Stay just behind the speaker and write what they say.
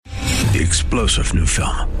The explosive new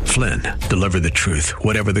film, Flynn, deliver the truth,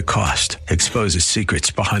 whatever the cost, exposes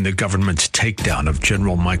secrets behind the government's takedown of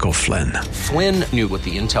General Michael Flynn. Flynn knew what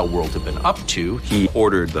the intel world had been up to. He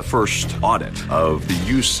ordered the first audit of the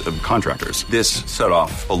use of contractors. This set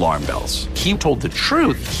off alarm bells. He told the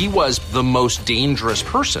truth. He was the most dangerous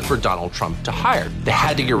person for Donald Trump to hire. They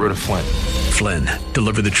had to get rid of Flynn. Flynn,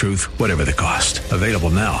 deliver the truth, whatever the cost. Available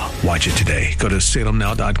now. Watch it today. Go to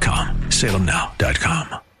salemnow.com.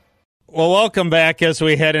 salemnow.com. Well, welcome back as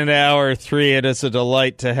we head into Hour 3. It is a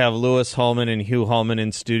delight to have Louis Hallman and Hugh Hallman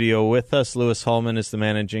in studio with us. Louis Hallman is the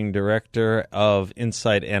managing director of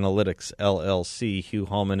Insight Analytics, LLC. Hugh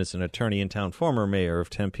Hallman is an attorney in town, former mayor of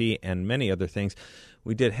Tempe, and many other things.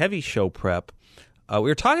 We did heavy show prep. We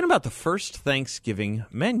were talking about the first Thanksgiving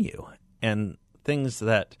menu and things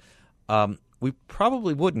that we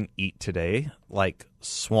probably wouldn't eat today, like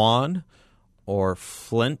swan or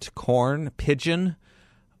flint corn, pigeon.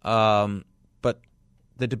 But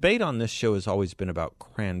the debate on this show has always been about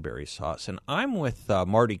cranberry sauce, and I'm with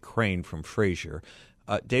Marty Crane from Frasier.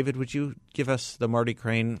 David, would you give us the Marty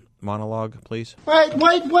Crane monologue, please? Wait.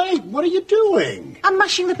 What are you doing? I'm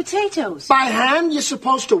mashing the potatoes. By hand? You're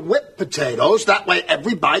supposed to whip potatoes. That way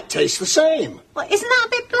every bite tastes the same. Well, isn't that a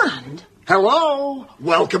bit bland? Hello?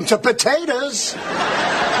 Welcome to potatoes.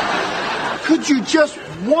 Could you just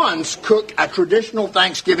once cook a traditional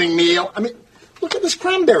Thanksgiving meal? I mean, look at this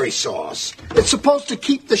cranberry sauce. It's supposed to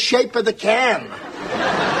keep the shape of the can.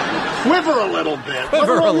 Quiver a little bit. What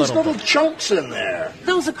are all these little chunks in there?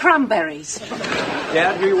 Those are cranberries.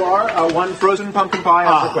 Dad, here you are. One frozen pumpkin pie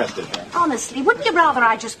as requested. Honestly, wouldn't you rather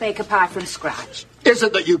I just bake a pie from scratch? Is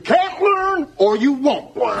it that you can't learn or you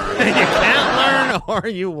won't learn? You can't learn or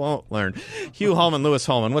you won't learn. Hugh Hallman, Louis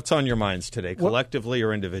Hallman, what's on your minds today, collectively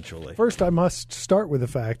or individually? First, I must start with the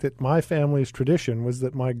fact that my family's tradition was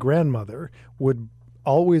that my grandmother would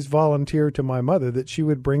always volunteer to my mother that she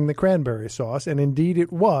would bring the cranberry sauce, and indeed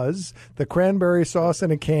it was the cranberry sauce in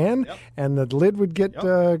a can, and the lid would get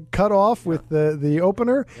cut off with the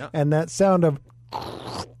opener, and that sound of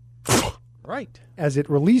right as it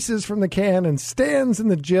releases from the can and stands in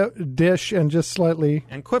the dish and just slightly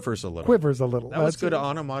and quivers a little. That was good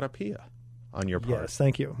onomatopoeia on your part. Yes,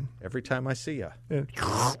 thank you. Every time I see you.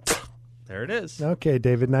 There it is. Okay,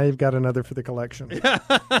 David, now you've got another for the collection.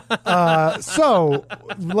 So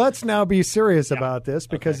let's now be serious about this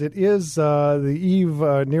because it is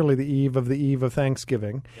nearly the eve of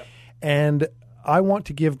Thanksgiving. Yep. And I want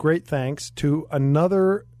to give great thanks to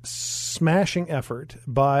another smashing effort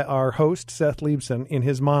by our host, Seth Liebson, in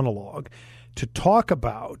his monologue to talk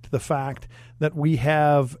about the fact that we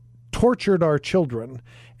have tortured our children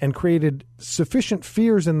and created sufficient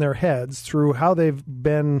fears in their heads through how they've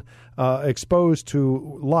been exposed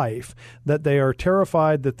to life that they are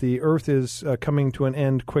terrified that the earth is coming to an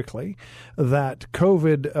end quickly, that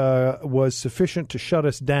COVID was sufficient to shut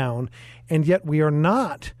us down, and yet we are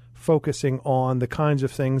not focusing on the kinds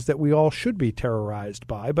of things that we all should be terrorized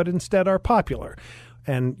by, but instead are popular.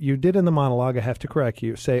 And you did in the monologue, I have to correct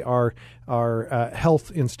you, say our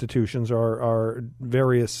health institutions, our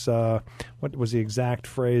various, what was the exact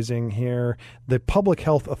phrasing here? The public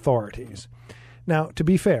health authorities. Now, to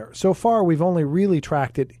be fair, so far we've only really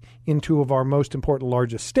tracked it in two of our most important,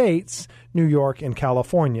 largest states, New York and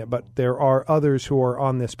California. But there are others who are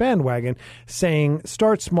on this bandwagon saying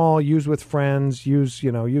start small, use with friends, use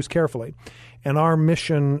carefully. And our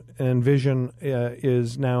mission and vision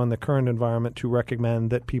is now in the current environment to recommend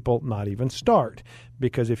that people not even start.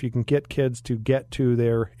 Because if you can get kids to get to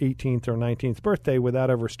their 18th or 19th birthday without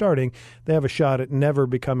ever starting, they have a shot at never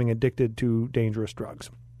becoming addicted to dangerous drugs.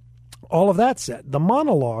 All of that said, the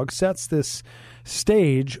monologue sets this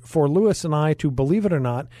stage for Louis and I to, believe it or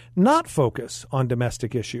not focus on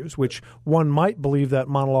domestic issues, which one might believe that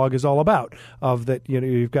monologue is all about. Of that,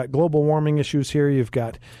 you've got global warming issues here, you've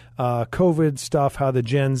got COVID stuff, how the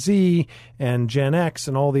Gen Z and Gen X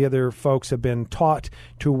and all the other folks have been taught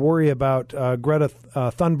to worry about Greta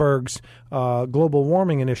Thunberg's global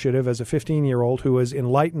warming initiative as a 15-year-old who has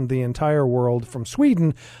enlightened the entire world from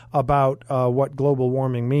Sweden about what global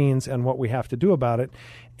warming means and what we have to do about it.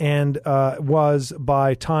 And was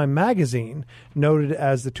by Time Magazine noted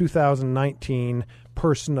as the 2019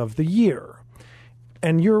 Person of the Year.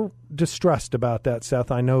 And you're distressed about that, Seth.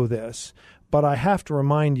 I know this. But I have to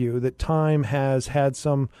remind you that Time has had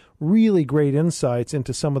some really great insights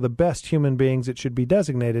into some of the best human beings that should be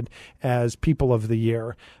designated as People of the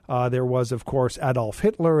Year. There was, of course, Adolf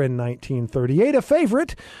Hitler in 1938, a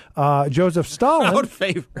favorite. Joseph Stalin.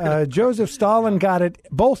 Joseph Stalin got it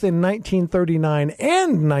both in 1939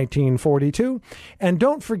 and 1942. And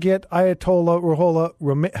don't forget Ayatollah Ruhollah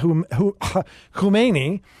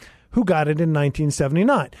Khomeini, who got it in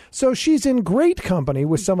 1979. So she's in great company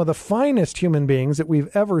with some of the finest human beings that we've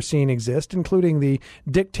ever seen exist, including the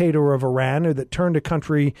dictator of Iran, that turned a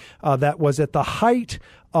country that was at the height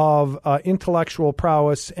of intellectual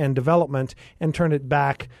prowess and development and turned it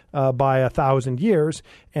back by 1,000 years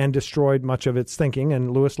and destroyed much of its thinking.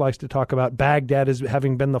 And Lewis likes to talk about Baghdad as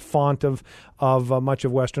having been the font of much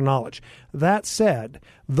of Western knowledge. That said,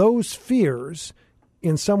 those fears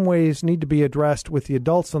in some ways need to be addressed with the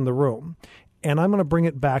adults in the room. And I'm going to bring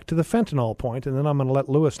it back to the fentanyl point, and then I'm going to let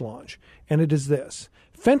Lewis launch. And it is this.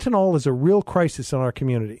 Fentanyl is a real crisis in our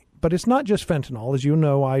community. But it's not just fentanyl. As you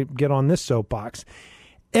know, I get on this soapbox.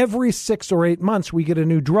 Every 6 or 8 months, we get a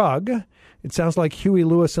new drug. It sounds like Huey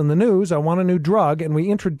Lewis in the news. I want a new drug, and we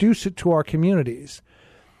introduce it to our communities.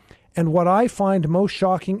 And what I find most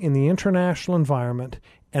shocking in the international environment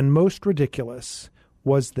and most ridiculous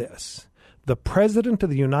was this. The President of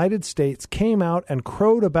the United States came out and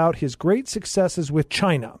crowed about his great successes with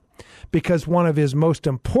China because one of his most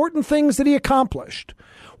important things that he accomplished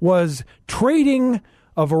was trading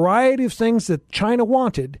a variety of things that China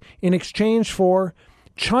wanted in exchange for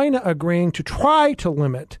China agreeing to try to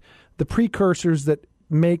limit the precursors that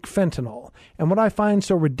make fentanyl. And what I find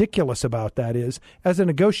so ridiculous about that is, as a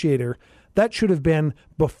negotiator, that should have been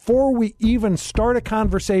before we even start a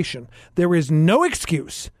conversation. There is no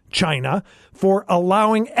excuse, China, for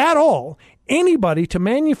allowing at all anybody to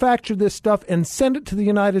manufacture this stuff and send it to the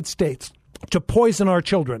United States to poison our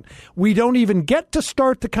children. We don't even get to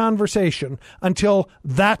start the conversation until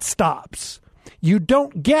that stops. You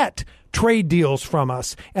don't get trade deals from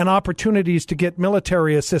us and opportunities to get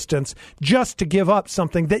military assistance just to give up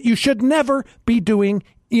something that you should never be doing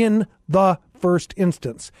in the first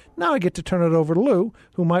instance. Now I get to turn it over to Lou,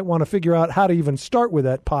 who might want to figure out how to even start with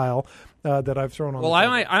that pile that I've thrown on. Well,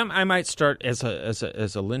 I might start as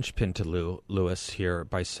a linchpin to Lewis here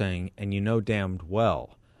by saying, and you know damned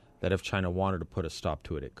well that if China wanted to put a stop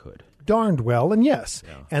to it, it could. Darned well, and yes.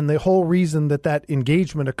 Yeah. And the whole reason that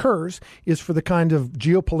engagement occurs is for the kind of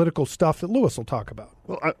geopolitical stuff that Lewis will talk about.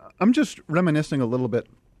 Well, I'm just reminiscing a little bit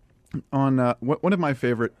on one of my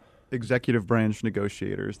favorite executive branch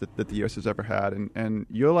negotiators that the U.S. has ever had, and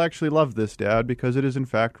you'll actually love this, Dad, because it is in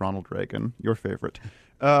fact Ronald Reagan, your favorite.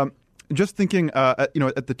 Just thinking, at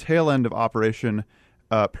the tail end of Operation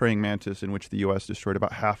Praying Mantis, in which the U.S. destroyed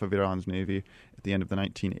about half of Iran's navy at the end of the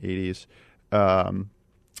 1980s,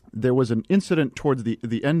 there was an incident towards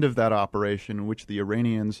the end of that operation in which the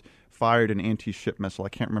Iranians fired an anti-ship missile. I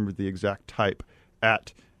can't remember the exact type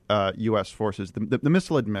at U.S. forces. The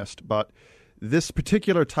missile had missed, but this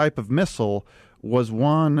particular type of missile was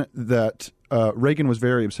one that Reagan was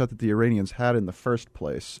very upset that the Iranians had in the first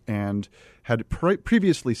place, and had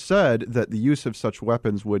previously said that the use of such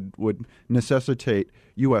weapons would necessitate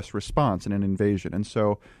U.S. response in an invasion. And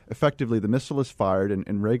so effectively the missile is fired,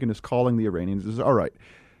 and Reagan is calling the Iranians and says, all right,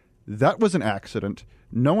 that was an accident.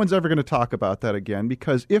 No one's ever going to talk about that again,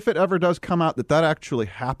 because if it ever does come out that actually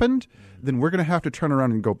happened, then we're going to have to turn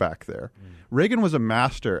around and go back there. Reagan was a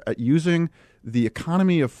master at using the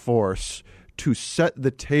economy of force to set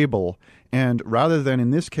the table, and rather than,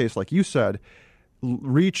 in this case, like you said,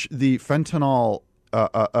 reach the fentanyl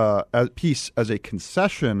piece as a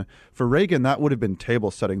concession, for Reagan, that would have been table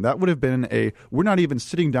setting. That would have been we're not even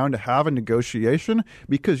sitting down to have a negotiation,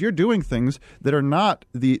 because you're doing things that are not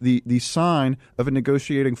the sign of a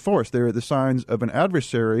negotiating force. They're the signs of an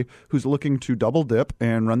adversary who's looking to double dip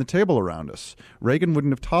and run the table around us. Reagan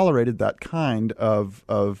wouldn't have tolerated that kind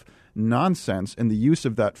of nonsense and the use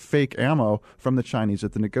of that fake ammo from the Chinese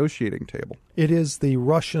at the negotiating table. It is the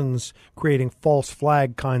Russians creating false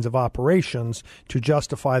flag kinds of operations to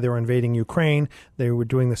justify their invading Ukraine. They were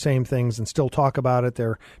doing the same things and still talk about it.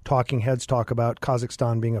 Their talking heads talk about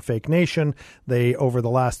Kazakhstan being a fake nation. They, over the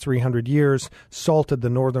last 300 years, salted the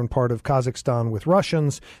northern part of Kazakhstan with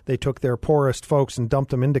Russians. They took their poorest folks and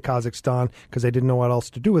dumped them into Kazakhstan because they didn't know what else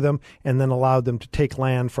to do with them, and then allowed them to take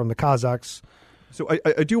land from the Kazakhs. So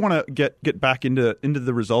I do want to get back into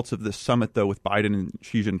the results of this summit, though, with Biden and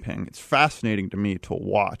Xi Jinping. It's fascinating to me to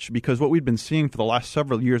watch, because what we've been seeing for the last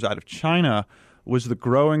several years out of China was the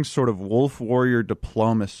growing sort of wolf warrior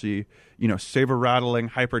diplomacy, saber-rattling,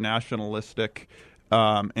 hyper-nationalistic,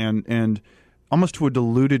 and almost to a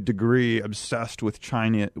diluted degree obsessed with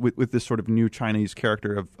China, with this sort of new Chinese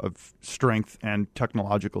character of strength and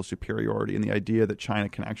technological superiority, and the idea that China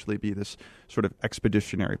can actually be this sort of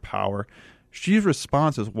expeditionary power. Xi's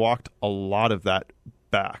response has walked a lot of that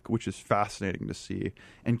back, which is fascinating to see,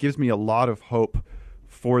 and gives me a lot of hope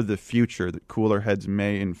for the future that cooler heads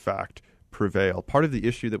may, in fact, prevail. Part of the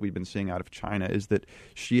issue that we've been seeing out of China is that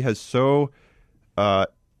Xi has so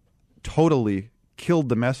totally killed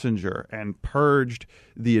the messenger and purged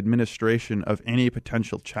the administration of any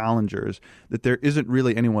potential challengers, that there isn't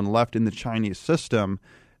really anyone left in the Chinese system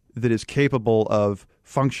that is capable of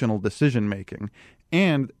functional decision making.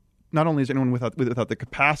 And not only is anyone without the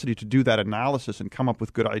capacity to do that analysis and come up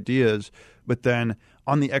with good ideas, but then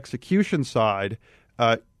on the execution side,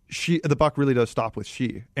 the buck really does stop with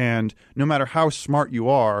Xi. And no matter how smart you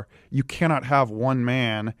are, you cannot have one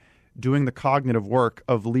man doing the cognitive work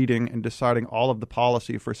of leading and deciding all of the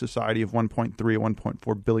policy for a society of 1.3,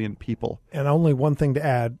 1.4 billion people. And only one thing to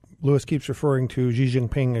add, Lewis keeps referring to Xi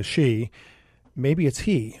Jinping as Xi. Maybe it's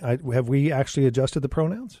he. Have we actually adjusted the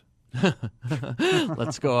pronouns?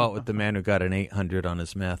 Let's go out with the man who got an 800 on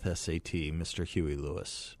his math SAT, Mr. Huey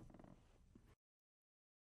Lewis.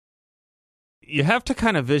 You have to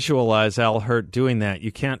kind of visualize Al Hurt doing that.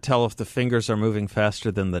 You can't tell if the fingers are moving faster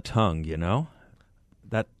than the tongue, you know?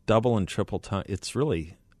 That double and triple tongue, it's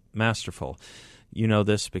really masterful. You know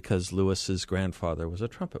this because Lewis's grandfather was a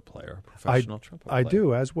trumpet player, a professional trumpet player. I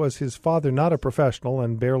do, as was his father, not a professional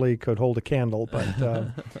and barely could hold a candle. But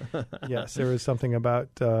yes, there is something about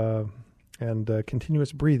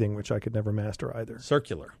continuous breathing, which I could never master either.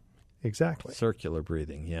 Circular. Exactly. Circular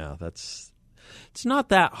breathing, yeah. It's not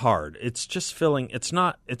that hard. It's just filling. It's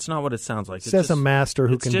not what it sounds like. Says a master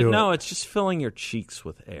who can do it. No, it's just filling your cheeks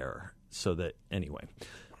with air. So that, anyway.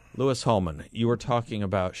 Lewis Hallman, you were talking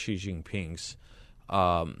about Xi Jinping's,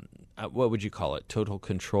 what would you call it, total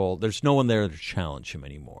control. There's no one there to challenge him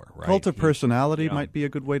anymore, right? Cult of personality might be a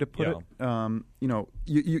good way to put it.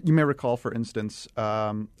 You may recall, for instance,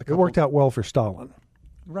 it worked out well for Stalin.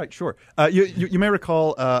 Right, sure. You may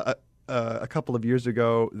recall a couple of years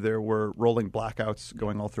ago there were rolling blackouts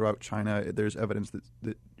going all throughout China. There's evidence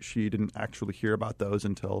that Xi didn't actually hear about those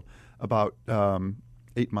until about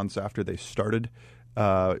 8 months after they started.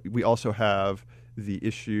 We also have the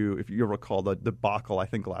issue, if you recall, the debacle, I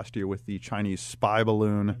think, last year with the Chinese spy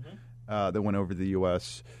balloon that went over the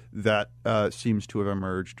U.S. That seems to have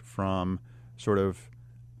emerged from sort of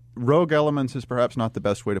rogue elements is perhaps not the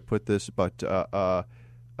best way to put this, but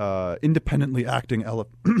independently acting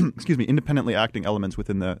elements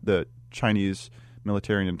within the Chinese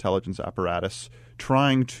military and intelligence apparatus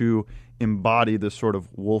trying to embody this sort of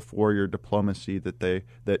wolf warrior diplomacy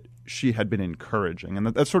that Xi had been encouraging. And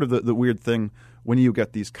that's sort of the weird thing when you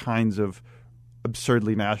get these kinds of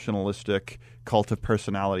absurdly nationalistic cult of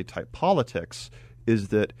personality type politics, is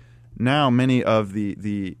that now many of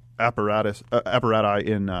the apparati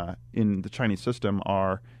in the Chinese system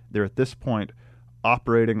they're at this point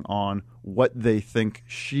operating on what they think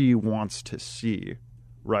Xi wants to see.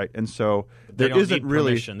 Right, and so there isn't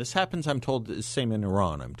really permission. This happens. I'm told the same in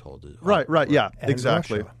Iran. I'm told. Right, yeah, and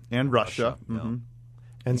exactly, Russia. And Russia. Yeah.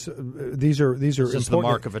 And so these are This important, is the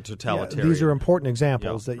mark of a totalitarian. these are important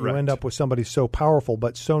examples that you end up with somebody so powerful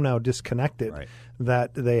but so now disconnected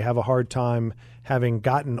that they have a hard time, having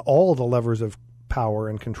gotten all the levers of power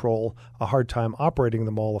and control, a hard time operating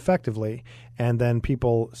them all effectively. And then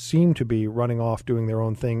people seem to be running off doing their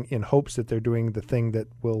own thing in hopes that they're doing the thing that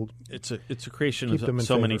will. It's a creation keep of them in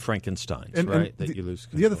so favor. many Frankensteins, And that you lose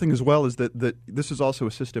control. The other thing as well is that this is also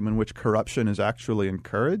a system in which corruption is actually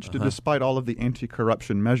encouraged, despite all of the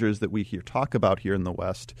anti-corruption measures that we talk about here in the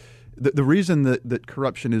West. The reason that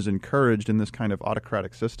corruption is encouraged in this kind of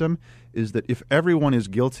autocratic system is that if everyone is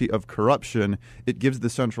guilty of corruption, it gives the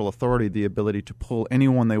central authority the ability to pull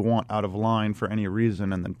anyone they want out of line for any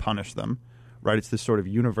reason and then punish them. Right? It's this sort of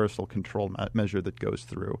universal control measure that goes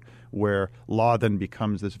through, where law then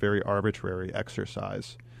becomes this very arbitrary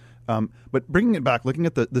exercise. But bringing it back, looking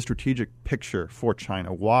at the strategic picture for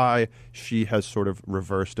China, why Xi has sort of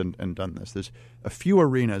reversed and done this. There's a few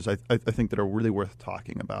arenas I think that are really worth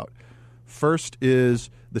talking about. First is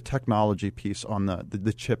the technology piece on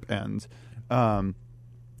the chip end.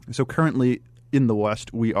 So currently in the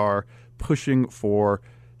West, we are pushing for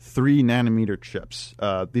 3 nanometer chips.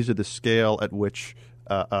 These are the scale at which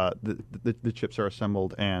the chips are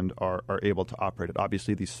assembled and are able to operate it.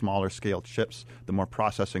 Obviously, these smaller scale chips, the more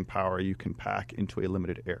processing power you can pack into a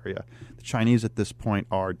limited area. The Chinese at this point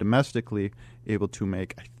are domestically able to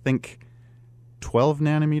make, I think, 12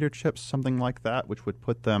 nanometer chips, something like that, which would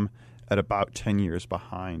put them at about 10 years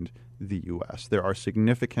behind the U.S. There are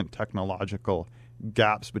significant technological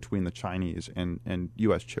gaps between the Chinese and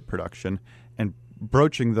U.S. chip production, and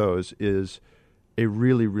broaching those is a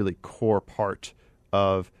really, really core part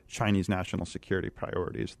of Chinese national security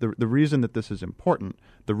priorities. The reason that this is important,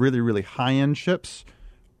 the really, really high-end chips,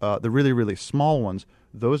 the really, really small ones,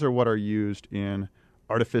 those are what are used in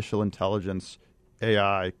artificial intelligence,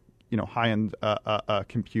 AI, high-end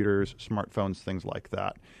computers, smartphones, things like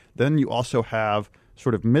that. Then you also have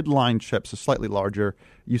sort of midline chips, slightly larger.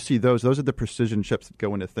 You see those. Those are the precision chips that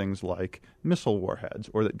go into things like missile warheads,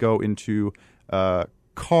 or that go into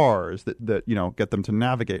cars that get them to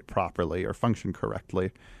navigate properly or function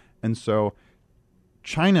correctly. And so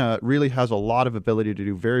China really has a lot of ability to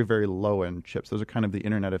do very, very low-end chips. Those are kind of the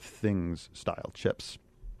Internet of Things style chips.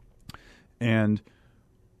 And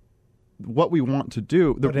what we want to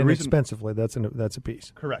do, but inexpensively, that's a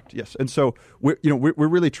piece. Correct. Yes, and so we're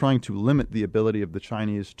really trying to limit the ability of the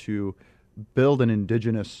Chinese to build an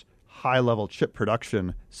indigenous high-level chip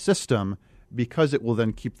production system, because it will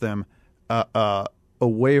then keep them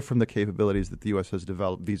away from the capabilities that the U.S. has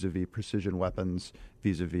developed vis-a-vis precision weapons,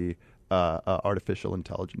 vis-a-vis artificial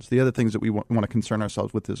intelligence. The other things that we want to concern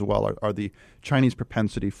ourselves with as well are the Chinese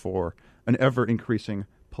propensity for an ever-increasing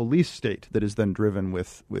police state that is then driven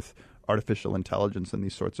with artificial intelligence and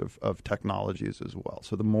these sorts of technologies as well.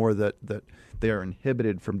 So the more that they are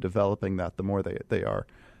inhibited from developing that, the more they are,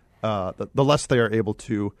 the less they are able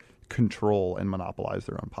to control and monopolize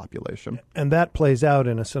their own population. And that plays out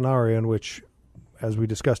in a scenario in which, as we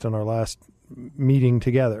discussed in our last meeting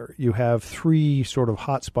together, you have three sort of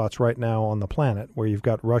hotspots right now on the planet, where you've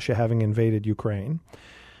got Russia having invaded Ukraine,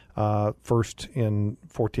 first in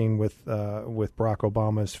 2014 with Barack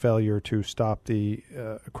Obama's failure to stop the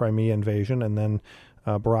Crimea invasion, and then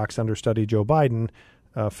Barack's understudy Joe Biden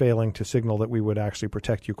failing to signal that we would actually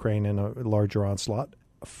protect Ukraine in a larger onslaught,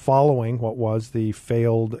 following what was the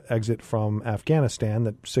failed exit from Afghanistan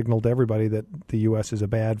that signaled to everybody that the U.S. is a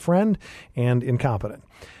bad friend and incompetent.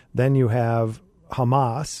 Then you have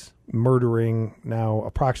Hamas murdering now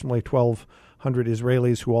approximately 1,200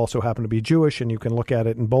 Israelis who also happen to be Jewish, and you can look at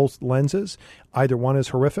it in both lenses. Either one is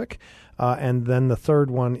horrific. And then the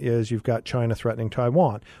third one is you've got China threatening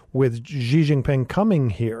Taiwan. With Xi Jinping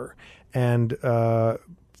coming here, and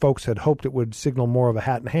folks had hoped it would signal more of a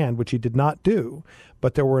hat in hand, which he did not do.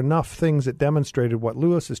 But there were enough things that demonstrated what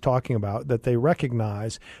Lewis is talking about, that they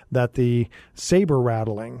recognize that the saber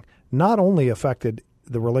rattling not only affected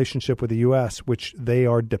the relationship with the U.S., which they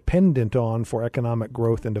are dependent on for economic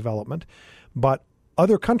growth and development, but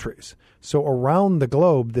other countries. So around the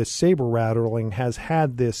globe, this saber rattling has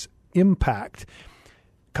had this impact.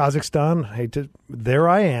 Kazakhstan, there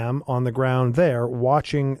I am on the ground there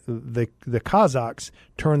watching the Kazakhs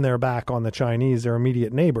turn their back on the Chinese, their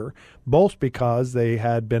immediate neighbor, both because they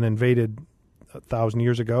had been invaded 1,000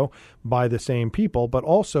 years ago by the same people, but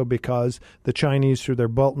also because the Chinese, through their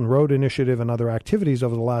Belt and Road Initiative and other activities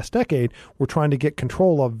over the last decade, were trying to get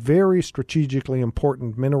control of very strategically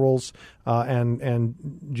important minerals and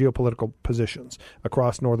geopolitical positions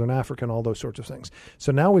across northern Africa and all those sorts of things.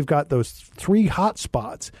 So now we've got those three hot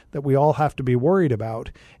spots that we all have to be worried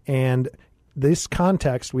about. And this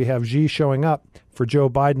context, we have Xi showing up for Joe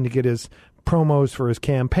Biden to get his promos for his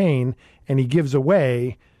campaign, and he gives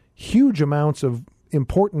away huge amounts of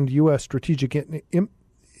important U.S. strategic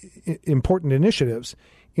important initiatives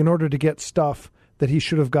in order to get stuff that he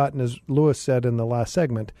should have gotten, as Lewis said in the last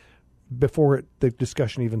segment, before the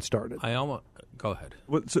discussion even started. Go ahead.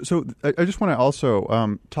 Well, so I just want to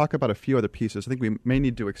also talk about a few other pieces. I think we may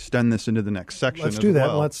need to extend this into the next section. Let's do that.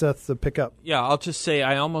 Well. Let Seth pick up. Yeah, I'll just say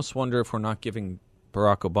I almost wonder if we're not giving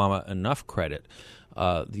Barack Obama enough credit.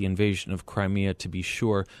 The invasion of Crimea, to be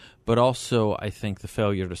sure, but also I think the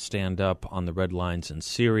failure to stand up on the red lines in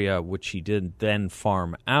Syria, which he did then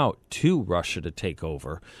farm out to Russia to take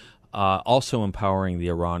over, also empowering the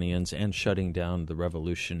Iranians and shutting down the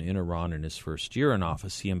revolution in Iran in his first year in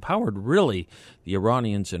office. He empowered, really, the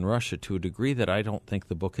Iranians and Russia to a degree that I don't think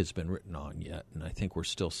the book has been written on yet, and I think we're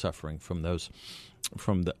still suffering from those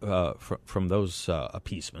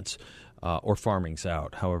appeasements. Or farmings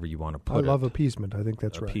out, however you want to put it. I love appeasement. I think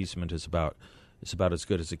that's right. Appeasement is about as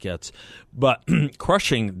good as it gets. But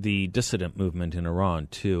crushing the dissident movement in Iran,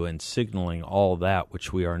 too, and signaling all that,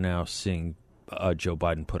 which we are now seeing Joe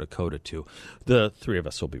Biden put a coda to. The three of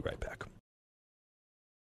us will be right back.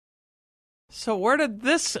 So where did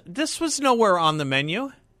this was nowhere on the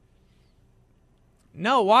menu.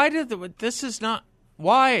 No, why did this is not,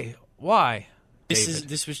 why?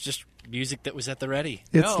 This was just music that was at the ready.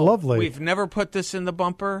 It's lovely. We've never put this in the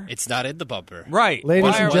bumper. It's not in the bumper. Right.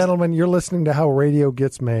 Ladies and gentlemen, you're listening to how radio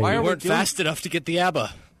gets made. We weren't fast enough to get the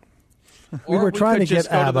ABBA. We were trying to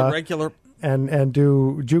get ABBA and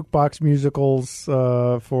do jukebox musicals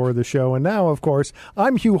for the show. And now, of course,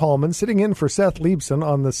 I'm Hugh Hallman, sitting in for Seth Leibson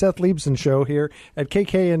on the Seth Leibson Show here at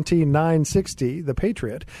KKNT 960, The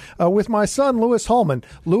Patriot, with my son, Louis Hallman.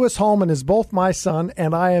 Louis Hallman is both my son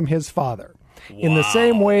and I am his father. Wow. In the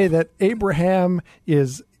same way that Abraham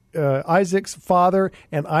is Isaac's father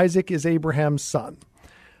and Isaac is Abraham's son.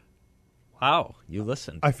 Wow, you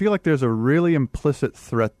listened. I feel like there's a really implicit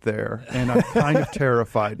threat there, and I'm kind of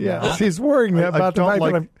terrified now. Yes, he's worrying about the fact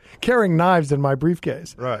that I'm carrying knives in my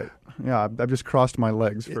briefcase. Right. Yeah, I've just crossed my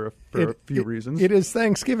legs for a few reasons. It is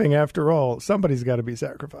Thanksgiving, after all. Somebody's got to be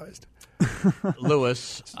sacrificed.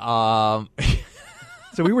 Lewis,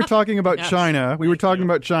 So we were talking about China. We were talking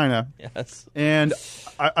about China. Yes. And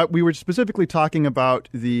we were specifically talking about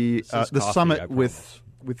the summit with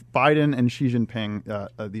Biden and Xi Jinping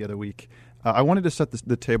the other week. I wanted to set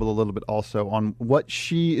the table a little bit also on what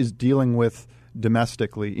Xi is dealing with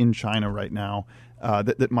domestically in China right now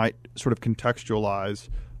that might sort of contextualize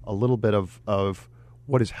a little bit of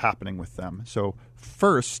what is happening with them. So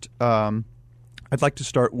first, I'd like to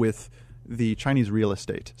start with the Chinese real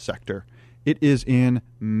estate sector. It is in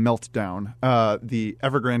meltdown. The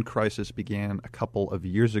Evergrande crisis began a couple of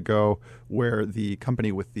years ago, where the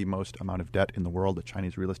company with the most amount of debt in the world, the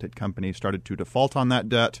Chinese real estate company, started to default on that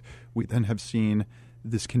debt. We then have seen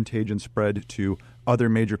this contagion spread to other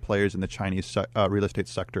major players in the Chinese real estate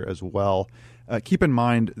sector as well. Keep in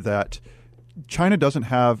mind that China doesn't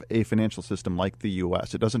have a financial system like the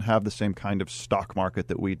U.S. It doesn't have the same kind of stock market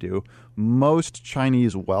that we do. Most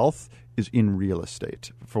Chinese wealth is in real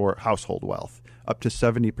estate for household wealth. Up to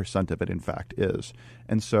 70% of it, in fact, is.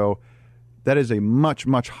 And so that is a much,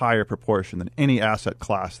 much higher proportion than any asset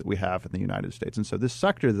class that we have in the United States. And so this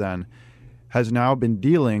sector then has now been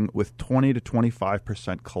dealing with 20 to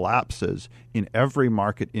 25% collapses in every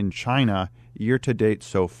market in China year to date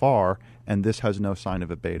so far, and this has no sign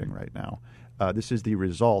of abating right now. This is the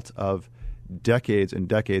result of decades and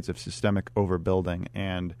decades of systemic overbuilding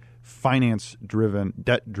and finance-driven,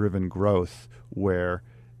 debt-driven growth, where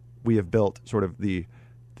we have built sort of the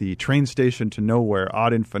train station to nowhere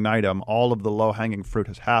ad infinitum. All of the low-hanging fruit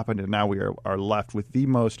has happened, and now we are left with the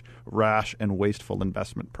most rash and wasteful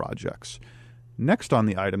investment projects. Next on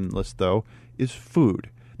the item list, though, is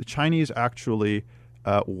food. The Chinese actually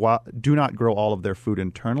do not grow all of their food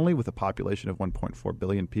internally with a population of 1.4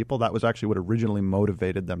 billion people. That was actually what originally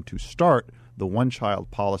motivated them to start the one-child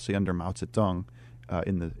policy under Mao Zedong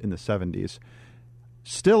in the 70s.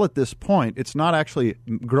 Still at this point, it's not actually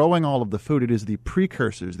growing all of the food. It is the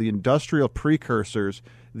precursors, the industrial precursors,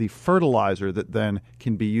 the fertilizer that then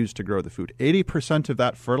can be used to grow the food. 80% of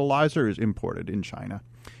that fertilizer is imported in China.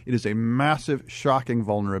 It is a massive, shocking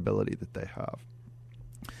vulnerability that they have.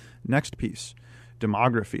 Next piece.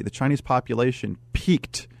 Demography. The Chinese population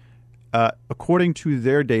peaked, according to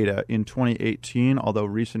their data, in 2018, although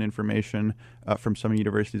recent information from some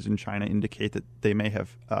universities in China indicate that they may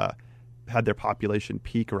have had their population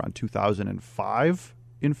peak around 2005,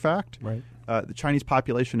 in fact. Right. The Chinese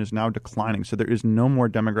population is now declining, so there is no more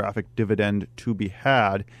demographic dividend to be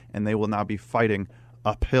had, and they will now be fighting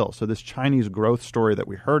uphill. So this Chinese growth story that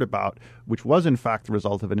we heard about, which was in fact the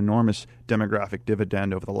result of an enormous demographic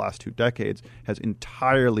dividend over the last 2 decades, has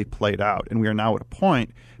entirely played out. And we are now at a point,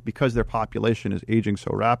 because their population is aging so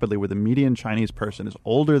rapidly, where the median Chinese person is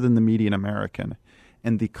older than the median American.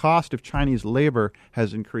 And the cost of Chinese labor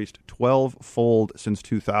has increased 12-fold since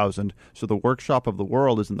 2000. So the workshop of the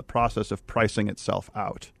world is in the process of pricing itself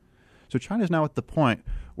out. So China is now at the point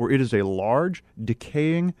where it is a large,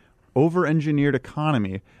 decaying, over-engineered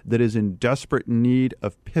economy that is in desperate need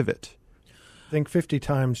of pivot. Think 50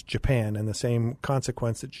 times Japan and the same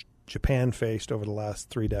consequence that Japan faced over the last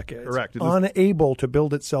 3 decades. Correct. Unable to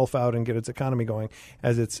build itself out and get its economy going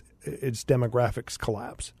as its demographics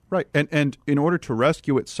collapse. Right. And in order to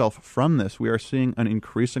rescue itself from this, we are seeing an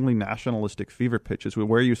increasingly nationalistic fever pitch, is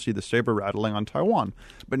where you see the saber rattling on Taiwan.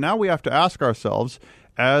 But now we have to ask ourselves,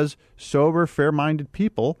 as sober, fair-minded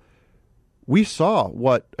people, we saw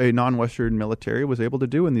what a non-Western military was able to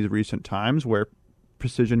do in these recent times, where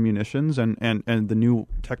precision munitions and the new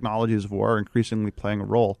technologies of war are increasingly playing a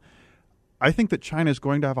role. I think that China is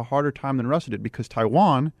going to have a harder time than Russia did, because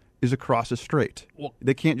Taiwan is across a strait. Well,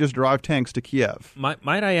 they can't just drive tanks to Kiev.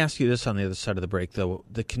 Might I ask you this on the other side of the break, though?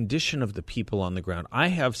 The condition of the people on the ground. I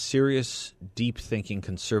have serious, deep-thinking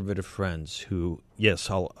conservative friends who, yes,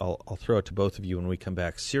 I'll throw it to both of you when we come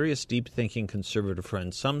back. Serious, deep-thinking conservative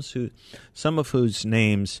friends, some of whose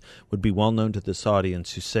names would be well known to this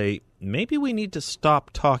audience, who say, maybe we need to stop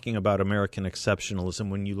talking about American exceptionalism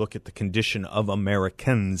when you look at the condition of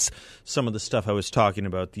Americans. Some of the stuff I was talking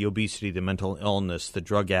about, the obesity, the mental illness, the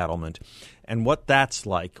drug addlement, and what that's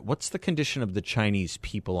like. What's the condition of the Chinese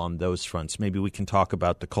people on those fronts? Maybe we can talk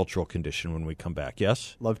about the cultural condition when we come back,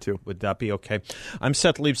 yes? Love to. Would that be okay? I'm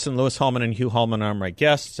Seth Leibson, Lewis Hallman, and Hugh Hallman are my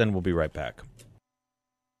guests, and we'll be right back.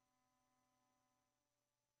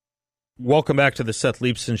 Welcome back to the Seth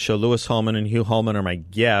Leibson Show. Lewis Hallman and Hugh Hallman are my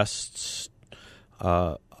guests.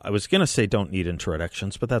 I was going to say don't need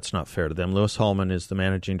introductions, but that's not fair to them. Louis Hallman is the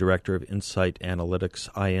managing director of Insight Analytics,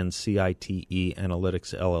 INCITE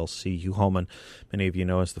Analytics LLC. Hugh Hallman, many of you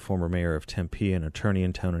know, as the former mayor of Tempe, an attorney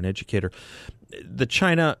in town and educator. The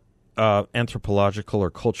China anthropological or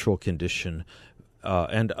cultural condition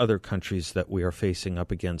and other countries that we are facing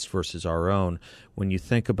up against versus our own, when you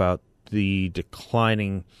think about the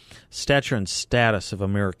declining stature and status of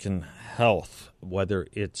American health, whether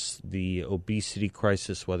it's the obesity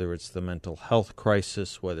crisis, whether it's the mental health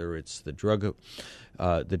crisis, whether it's the drug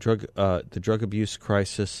abuse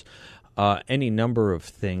crisis, any number of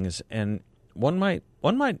things, and one might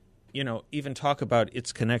even talk about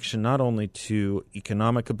its connection not only to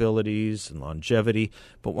economic abilities and longevity,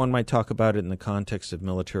 but one might talk about it in the context of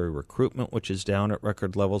military recruitment, which is down at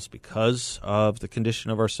record levels because of the condition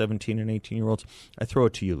of our 17 and 18-year-olds. I throw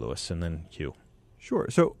it to you, Louis, and then Hugh. Sure.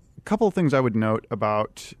 So a couple of things I would note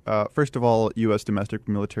about, first of all, U.S. domestic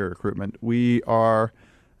military recruitment. We are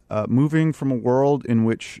moving from a world in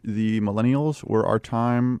which the millennials were our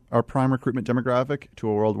prime recruitment demographic to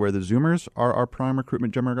a world where the Zoomers are our prime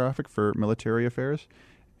recruitment demographic for military affairs.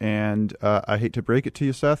 And I hate to break it to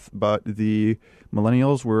you, Seth, but the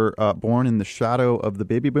millennials were born in the shadow of the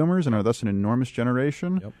baby boomers and are thus an enormous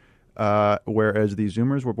generation. Yep. Whereas the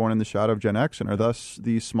Zoomers were born in the shadow of Gen X and are thus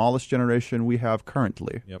the smallest generation we have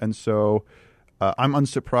currently. Yep. And so I'm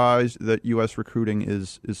unsurprised that U.S. recruiting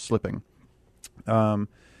is slipping.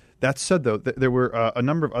 That said, though, there were a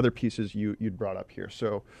number of other pieces you'd brought up here.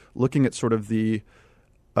 So looking at sort of the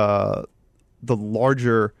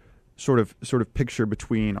larger sort of picture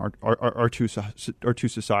between our two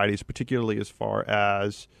societies, particularly as far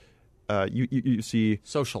as you see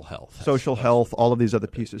social health, all of these other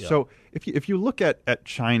pieces. Yeah. So if you look at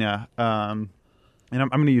China. And I'm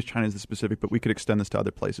going to use China as the specific, but we could extend this to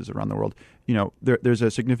other places around the world. You know, there's a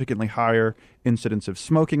significantly higher incidence of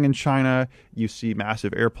smoking in China. You see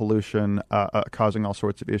massive air pollution causing all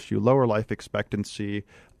sorts of issues, lower life expectancy,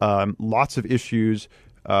 lots of issues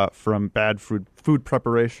from bad food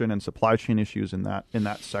preparation and supply chain issues in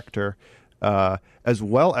that sector, as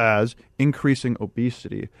well as increasing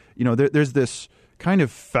obesity. You know, there's this kind of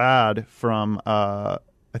fad from I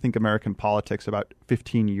think American politics about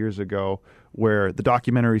 15 years ago, where the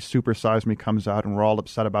documentary Super Size Me comes out and we're all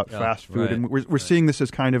upset about fast food. Right, and we're seeing this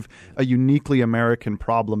as kind of a uniquely American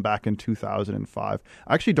problem back in 2005.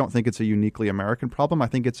 I actually don't think it's a uniquely American problem. I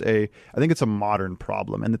think it's a modern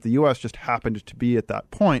problem, and that the U.S. just happened to be at that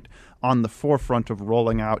point on the forefront of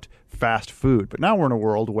rolling out fast food. But now we're in a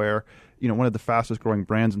world where, you know, one of the fastest growing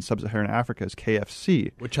brands in sub-Saharan Africa is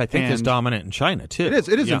KFC, which I think is dominant in China too. It is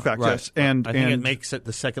in fact, right. Yes. And I think it makes it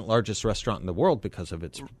the second largest restaurant in the world because of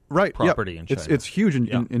its property in China. It's huge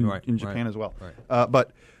in Japan as well. Right.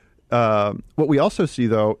 But what we also see,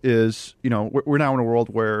 though, is, you know, we're now in a world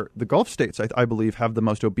where the Gulf states, I believe, have the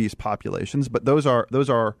most obese populations. But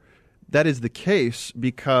that is the case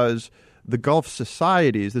because the Gulf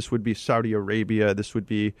societies, this would be Saudi Arabia, this would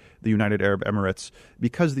be the United Arab Emirates,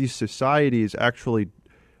 because these societies actually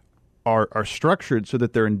are structured so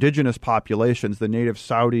that their indigenous populations, the native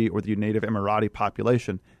Saudi or the native Emirati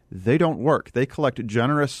population, they don't work. They collect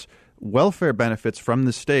generous welfare benefits from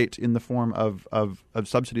the state in the form of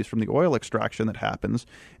subsidies from the oil extraction that happens.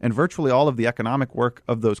 And virtually all of the economic work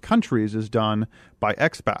of those countries is done by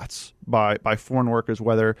expats, by foreign workers,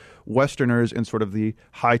 whether Westerners in sort of the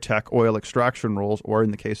high-tech oil extraction roles, or in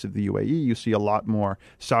the case of the UAE, you see a lot more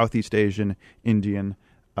Southeast Asian, Indian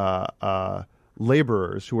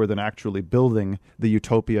laborers who are then actually building the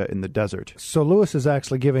utopia in the desert. So Lewis is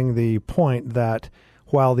actually giving the point that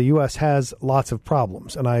while the U.S. has lots of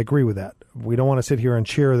problems, and I agree with that, we don't want to sit here and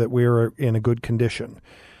cheer that we're in a good condition.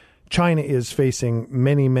 China is facing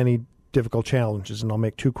many, many difficult challenges, and I'll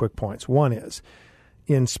make two quick points. One is,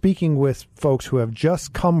 in speaking with folks who have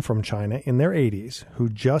just come from China in their 80s, who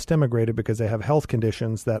just emigrated because they have health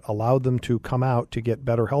conditions that allowed them to come out to get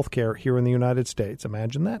better health care here in the United States.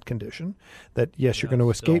 Imagine that condition, that, yes, you're going to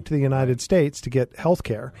escape to the United States to get health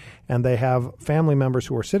care, and they have family members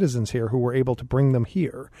who are citizens here who were able to bring them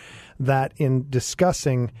here, that in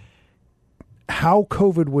discussing how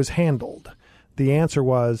COVID was handled, the answer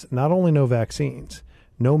was not only no vaccines,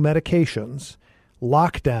 no medications,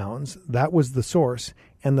 lockdowns, that was the source.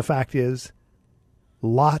 And the fact is,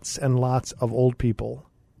 lots and lots of old people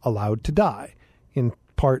allowed to die, in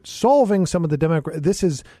part solving some of the this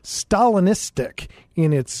is Stalinistic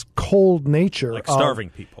in its cold nature. Like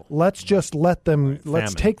starving people. Let's just let them,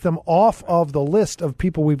 let's take them off of the list of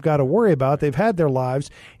people we've got to worry about. They've had their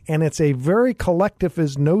lives, and it's a very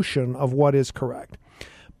collectivist notion of what is correct.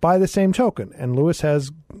 By the same token, and Lewis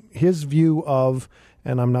has his view of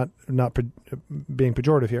and I'm not being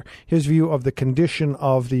pejorative here, his view of the condition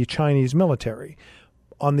of the Chinese military.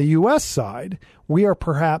 On the U.S. side, we are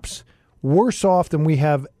perhaps worse off than we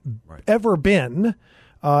have ever been,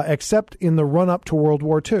 except in the run-up to World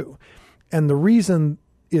War II. And the reason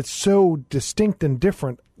it's so distinct and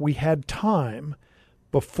different, we had time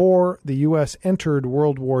before the U.S. entered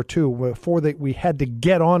World War II, before we had to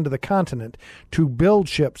get onto the continent to build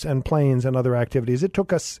ships and planes and other activities. It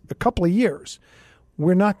took us a couple of years.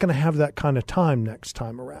 We're not going to have that kind of time next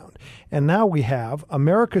time around. And now we have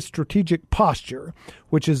America's Strategic Posture,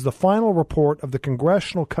 which is the final report of the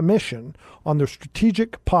Congressional Commission on the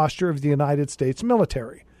Strategic Posture of the United States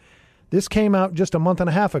Military. This came out just a month and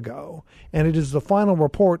a half ago, and it is the final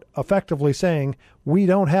report effectively saying we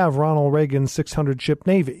don't have Ronald Reagan's 600-ship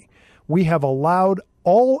Navy. We have allowed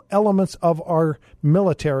all elements of our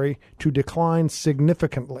military to decline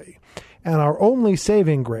significantly. And our only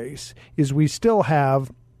saving grace is we still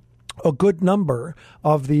have a good number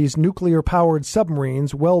of these nuclear-powered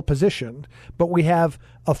submarines well-positioned, but we have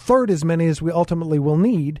a third as many as we ultimately will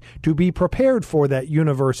need to be prepared for that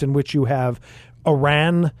universe in which you have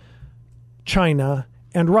Iran, China,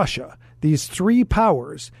 and Russia, these three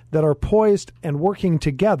powers that are poised and working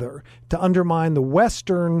together to undermine the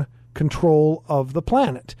Western control of the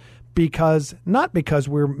planet. Not because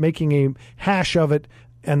we're making a hash of it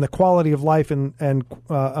and the quality of life and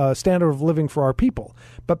standard of living for our people,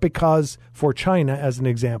 but because for China, as an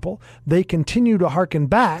example, they continue to hearken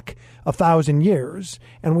back 1,000 years,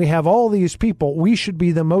 and we have all these people. We should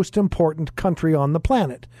be the most important country on the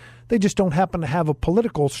planet. They just don't happen to have a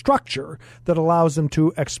political structure that allows them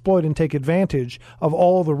to exploit and take advantage of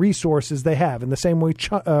all the resources they have, in the same way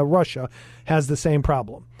Russia has the same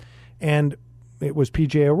problem. And it was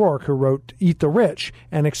P.J. O'Rourke who wrote Eat the Rich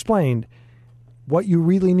and explained what you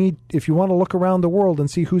really need if you want to look around the world and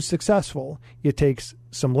see who's successful. It takes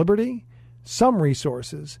some liberty, some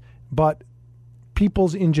resources, but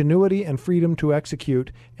people's ingenuity and freedom to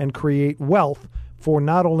execute and create wealth for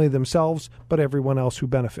not only themselves, but everyone else who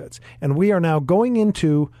benefits. And we are now going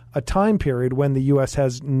into a time period when the U.S.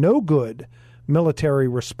 has no good military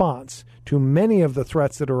response to many of the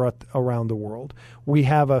threats that are around the world. We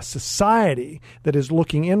have a society that is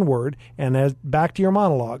looking inward and, as back to your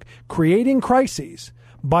monologue, creating crises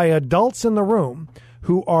by adults in the room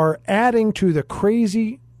who are adding to the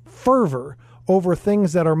crazy fervor over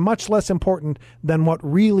things that are much less important than what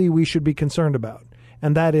really we should be concerned about.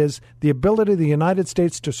 And that is the ability of the United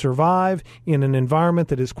States to survive in an environment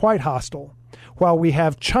that is quite hostile, while we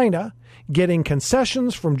have China getting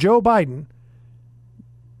concessions from Joe Biden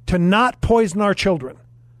to not poison our children.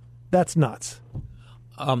 That's nuts.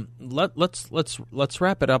 Let's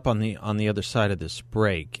wrap it up on the other side of this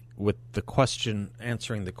break with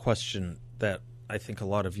answering the question that I think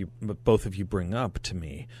both of you bring up to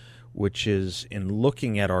me, which is, in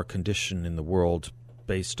looking at our condition in the world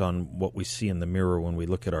based on what we see in the mirror when we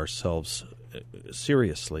look at ourselves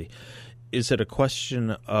seriously, is it a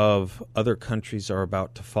question of other countries are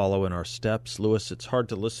about to follow in our steps? Lewis, it's hard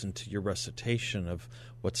to listen to your recitation of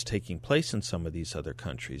what's taking place in some of these other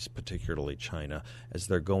countries, particularly China, as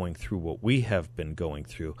they're going through what we have been going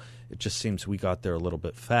through. It just seems we got there a little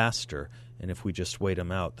bit faster, and if we just wait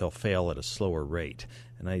them out, they'll fail at a slower rate.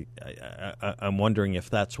 And I'm wondering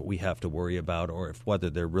if that's what we have to worry about, or if whether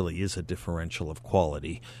there really is a differential of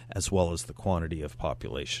quality as well as the quantity of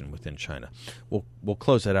population within China. We'll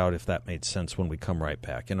close that out if that made sense when we come right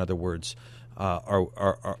back. In other words,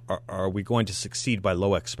 are we going to succeed by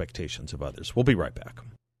low expectations of others? We'll be right back.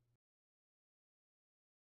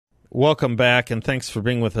 Welcome back, and thanks for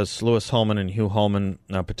being with us, Louis Hallman and Hugh Hallman,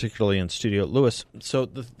 particularly in studio. Louis, so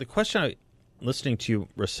the question, listening to you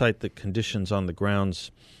recite the conditions on the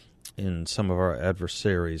grounds in some of our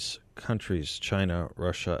adversaries' countries, China,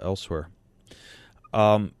 Russia, elsewhere,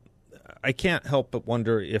 I can't help but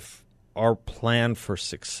wonder if our plan for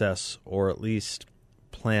success, or at least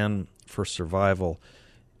plan for survival,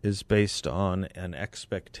 is based on an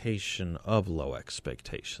expectation of low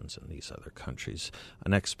expectations in these other countries,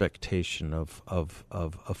 an expectation of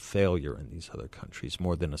failure in these other countries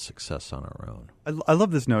more than a success on our own. I love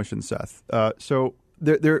this notion, Seth. So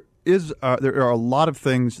there are a lot of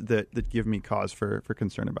things that give me cause for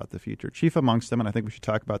concern about the future. Chief amongst them, and I think we should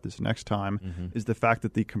talk about this next time, is the fact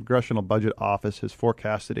that the Congressional Budget Office has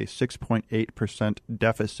forecasted a 6.8%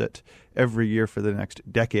 deficit every year for the next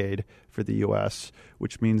decade for the U.S.,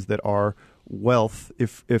 which means that our wealth,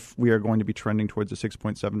 if we are going to be trending towards a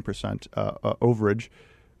 6.7% overage,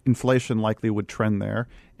 inflation likely would trend there.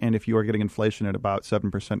 And if you are getting inflation at about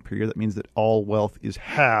 7% per year, that means that all wealth is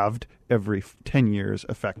halved every 10 years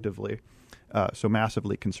effectively. So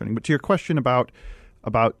massively concerning. But to your question about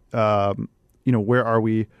about where are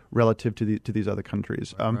we relative to these other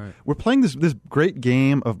countries. We're playing this great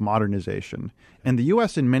game of modernization, and the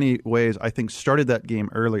U.S. in many ways I think started that game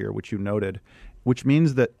earlier, which you noted, which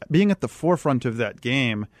means that being at the forefront of that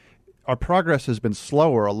game, our progress has been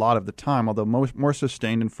slower a lot of the time, although more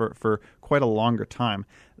sustained and for quite a longer time.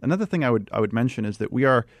 Another thing I would mention is that we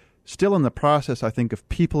are still in the process, I think, of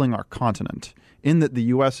peopling our continent, in that the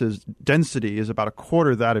U.S.'s density is about a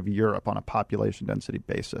quarter that of Europe on a population density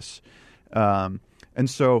basis. And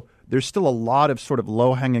so there's still a lot of sort of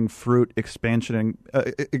low-hanging fruit expansionism,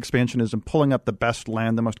 pulling up the best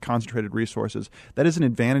land, the most concentrated resources. That is an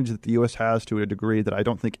advantage that the U.S. has to a degree that I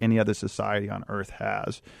don't think any other society on Earth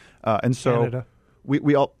has. And so Canada.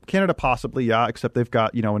 Canada possibly, yeah, except they've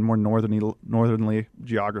got, in more northernly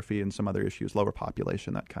geography and some other issues, lower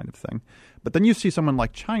population, that kind of thing. But then you see someone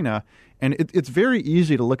like China, and it's very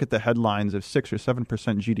easy to look at the headlines of 6 or 7%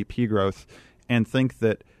 GDP growth and think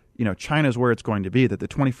that, China is where it's going to be, that the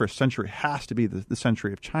 21st century has to be the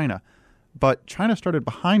century of China. But China started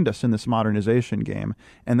behind us in this modernization game,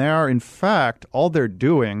 and they are, in fact, all they're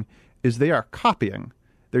doing is they are copying.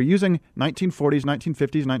 They're using 1940s,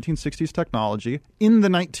 1950s, 1960s technology in the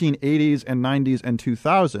 1980s and 90s and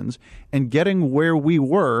 2000s and getting where we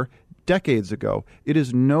were decades ago. It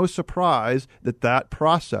is no surprise that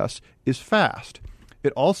process is fast.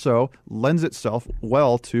 It also lends itself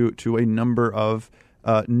well to a number of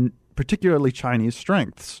particularly Chinese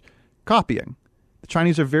strengths. Copying. The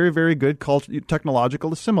Chinese are very, very good technological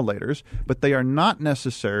assimilators, but they are not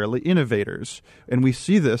necessarily innovators. And we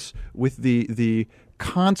see this with the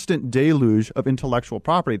constant deluge of intellectual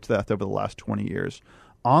property theft over the last 20 years.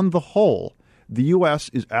 On the whole, the U.S.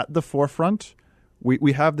 is at the forefront.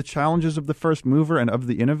 We have the challenges of the first mover and of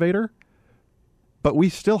the innovator, but we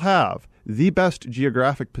still have the best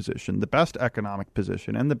geographic position, the best economic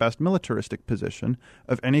position, and the best militaristic position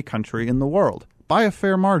of any country in the world, by a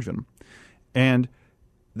fair margin. And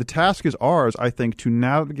the task is ours, I think, to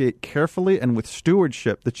navigate carefully and with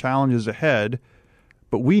stewardship the challenges ahead,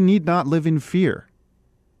 but we need not live in fear.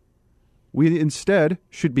 We instead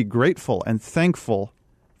should be grateful and thankful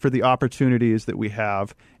for the opportunities that we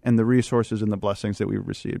have and the resources and the blessings that we've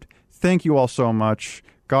received. Thank you all so much.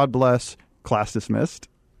 God bless. Class dismissed.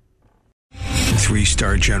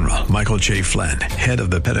 3-star General Michael J. Flynn, head of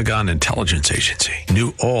the Pentagon Intelligence Agency,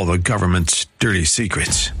 knew all the government's dirty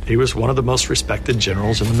secrets. He was one of the most respected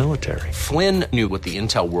generals in the military. Flynn knew what the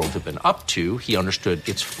intel world had been up to. He understood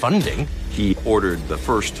its funding. He ordered the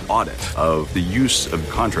first audit of the use of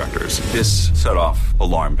contractors. This set off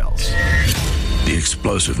alarm bells. The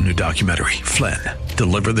explosive new documentary, Flynn,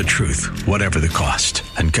 Deliver the Truth, Whatever the Cost,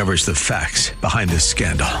 uncovers the facts behind this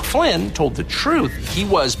scandal. Flynn told the truth. He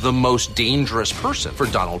was the most dangerous person for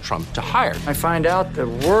Donald Trump to hire. I find out the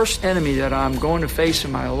worst enemy that I'm going to face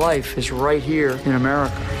in my life is right here in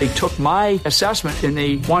America. They took my assessment and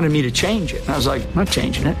they wanted me to change it. And I was like, I'm not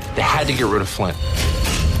changing it. They had to get rid of Flynn.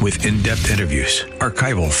 With in-depth interviews,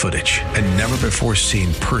 archival footage, and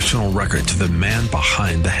never-before-seen personal records of the man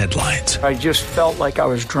behind the headlines. I just felt like I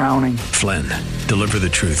was drowning. Flynn, Deliver the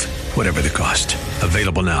Truth, Whatever the Cost.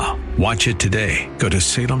 Available now. Watch it today. Go to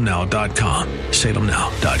salemnow.com.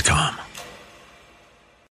 salemnow.com.